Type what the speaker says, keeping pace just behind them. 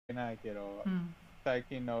ないけど、うん。最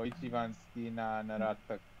近の一番好きな習っ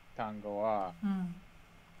た単語は、うん。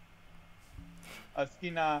好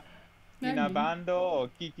きな何？バンドを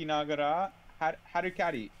聴きながら、ハル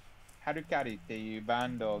カリっていうバ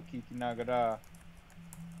ンドを聴きながら、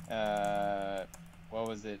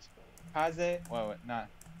what was it? 風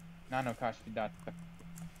何の歌詞だったっ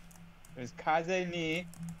け？風に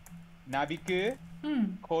なびくう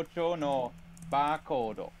ん。校長のバーコ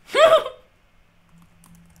ード。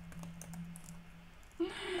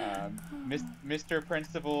Mr.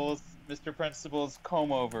 Principal's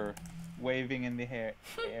comb over, waving in the air,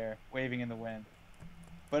 waving in the wind.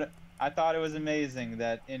 But I thought it was amazing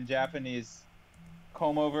that in Japanese,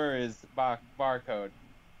 comb over is barcode.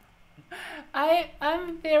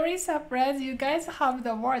 I'm very surprised you guys have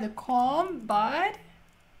the word comb, but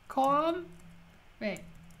comb. Wait,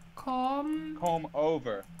 comb. Comb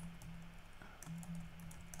over.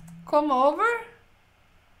 Comb over?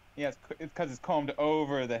 Yes, it's because it's combed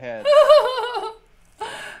over the head.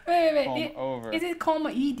 Wait. Comb over. Is it comb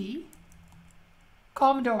ed?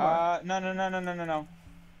 Combed over. No.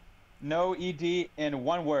 No ed in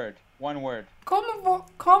one word. One word. Comb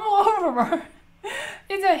over.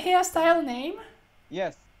 Is a hairstyle name?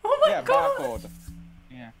 Yes. Oh my Yeah, god. barcode.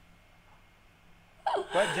 Yeah.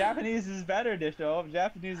 But Japanese is better, Disho.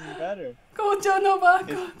 Japanese is better. 校長のバー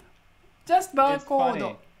コード。Just バーコー It's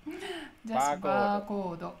ド。Just バー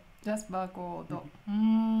コード。Just バーコード。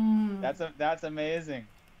That's amazing.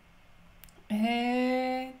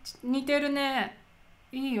 似てるね。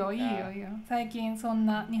いいよ。最近そん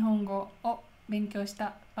な日本語を勉強し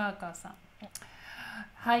たパーカーさん。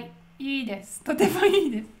はい、いいです。とてもい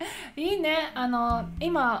いです。いいね。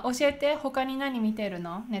今教えて、他に何見てる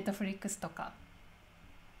の？ネットフリックスとか。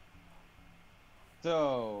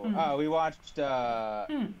So, we watched,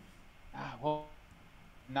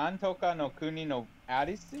 なんとかの国のア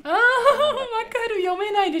リス？わかる。読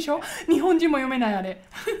めないでしょ？日本人も読めないあれ。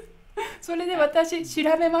それで私調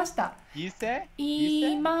べました。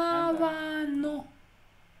今は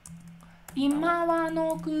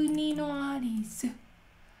の国のアリス。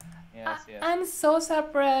I'm so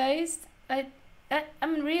surprised.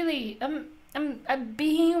 I'm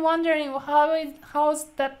being wondering how's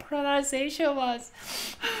the pronunciation was.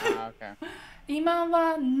 Okay. 今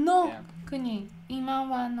はの国、今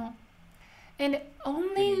はの。And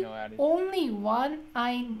only one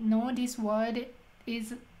I know this word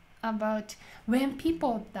is about when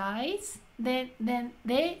people dies, then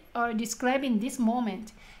they are describing this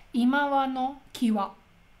moment. 今はの際。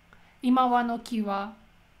今はの際。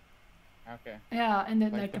Okay. Yeah, and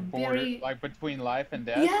then Like like a border, very like between life and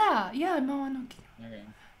death? Yeah,今はの際。Okay.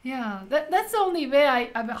 Yeah, that's the only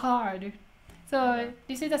way I've heard. So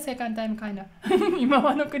this is the second time kind of. 今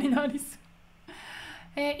はの国のアリス。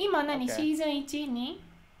今何、シーズン1に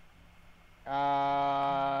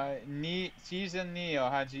シーズン2を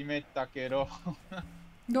始めたけど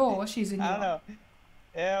どうシーズン2は。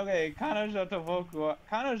Okay.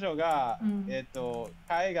 彼女が、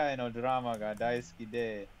海外のドラマが大好き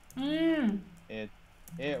で、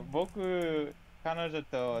僕、彼女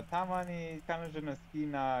とたまに彼女の好き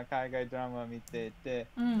な海外ドラマを見ていて、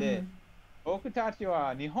で、僕たち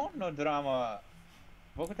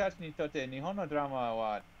にとって日本のドラマ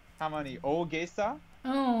はたまに大げさ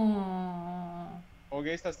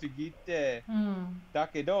すぎて、だ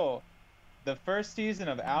けど、The first season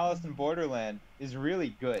of Alice in Borderland is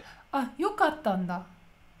really good. よかったんだ。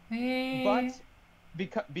But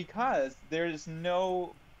because there's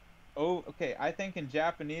no okay, I think in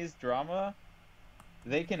Japanese drama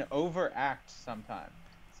they can overact sometimes.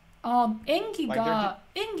 演技が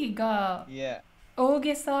Yeah. 大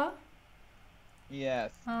げさ Yes.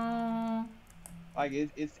 Like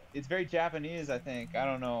it's very Japanese, I think. I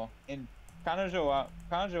don't know. And 彼女は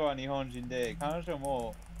日本人で、彼女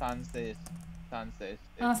も賛成して。賛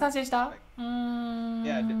成した？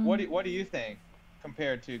 Yeah, what do you think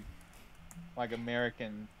compared to like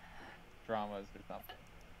American dramas or something?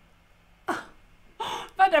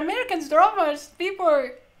 But American dramas, people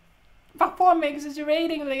perform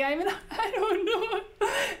exaggeratingly. I mean, I don't know.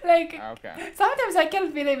 Like, sometimes I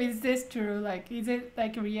can't believe is this true. Like, is it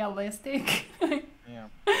like realistic?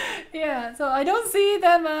 Yeah, so I don't see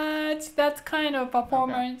that much that kind of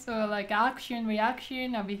performance or like action,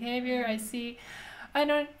 reaction, or behavior. I see. I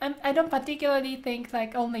don't particularly think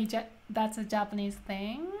like only that's a Japanese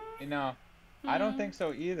thing. I don't think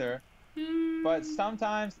so either. But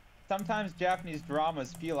sometimes Japanese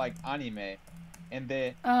dramas feel like anime, and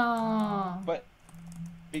but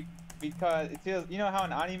because it feels, you know how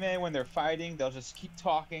in anime when they're fighting they'll just keep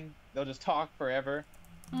talking, they'll just talk forever.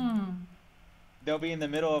 they'll be in the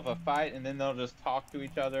middle of a fight and then they'll just talk to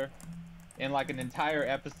each other, and like an entire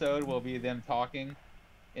episode will be them talking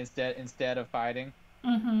instead of fighting.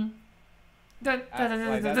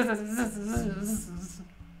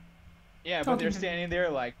 Yeah, but they're standing there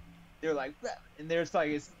like they're like, and there's like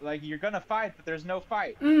it's like you're gonna fight, but there's no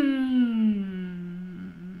fight.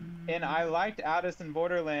 And I liked Alice in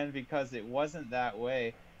Borderland because it wasn't that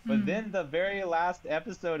way. But then the very last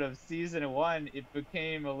episode of season 1, it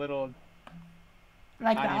became a little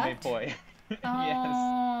like anime that. poi. Yes.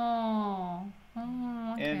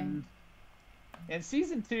 Okay. And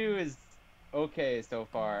season 2 is okay so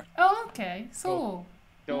far. Oh, okay. So.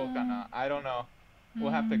 どうかな? I don't know.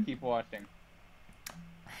 We'll have to keep watching.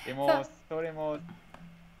 でもそれも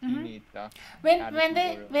気に入った。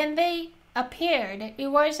When they appeared, it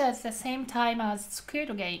was at the same time as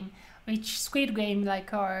Squid Game, which Squid Game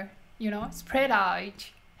like are, spread out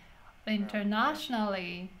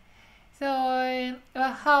internationally. So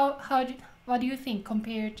what do you think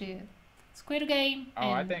compared to Squid Game?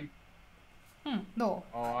 I think. No.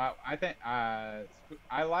 I think I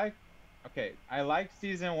like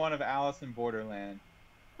season 1 of Alice in Borderland,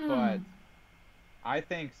 but I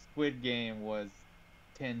think Squid Game was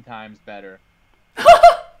 10 times better.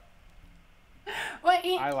 Well,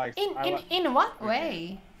 in what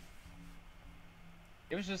way?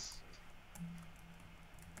 It was just.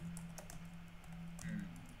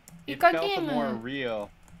 It Ika felt game. more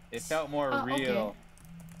real. It felt more real,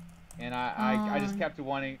 and I just kept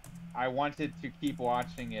wanting. I wanted to keep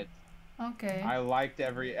watching it. Okay. I liked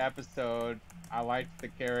every episode. I liked the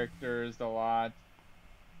characters a lot.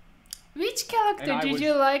 Which character did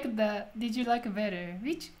you like better?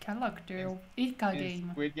 Which character? Ika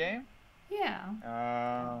game. Squid Game? Yeah.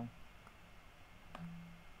 I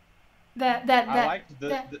liked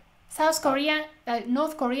the South Korean,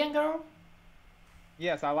 North Korean girl.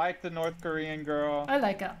 Yes, I liked the North Korean girl. I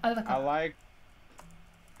like her. I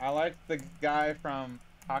liked the guy from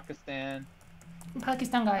Pakistan.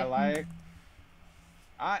 Pakistan guy.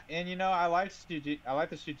 I liked the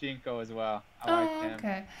Shujinko as well. I liked him.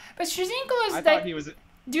 Okay. But Shujinko was thought he was a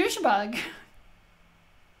douchebag.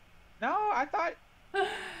 No, I thought.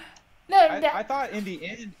 No, I thought in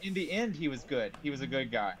the end he was good. He was a good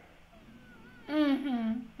guy.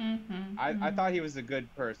 I thought he was a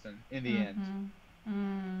good person in the end.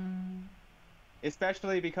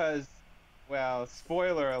 Especially because, well,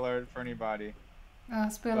 spoiler alert for anybody.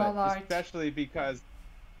 Spoiler alert. Especially because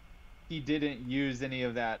he didn't use any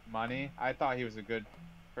of that money. I thought he was a good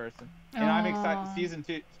person. And I'm excited. Season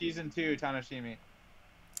 2, Tanoshimi.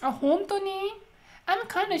 Oh, honestly? I'm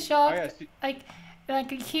kind of shocked. Oh, yeah,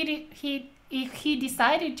 like if he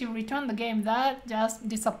decided to return the game, that just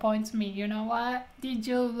disappoints me. You know what? Did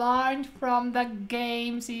you learn from the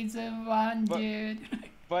game season 1, dude?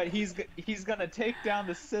 But he's gonna take down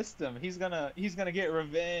the system. He's gonna get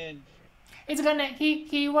revenge.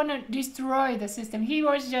 He wanna destroy the system. He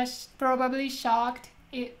was just probably shocked.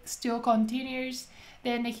 It still continues.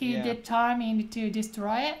 Then he determined to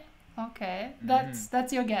destroy it. Okay,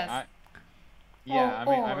 that's your guess.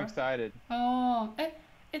 I'm excited. Oh,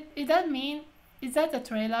 is that mean? Is that the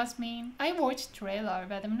trailers mean? I watched trailer,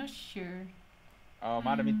 but I'm not sure.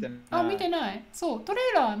 まだ見てない。見てない。そう、トレ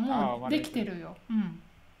ーラーもできてるよ。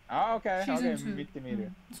Okay. シーズン2。見てみ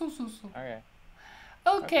る。そう。Okay.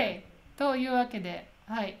 Okay. というわけで、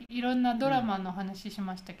はい、いろんなドラマの話し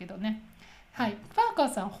ましたけどね。はい、パーカ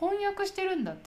ーさん翻訳してるんだって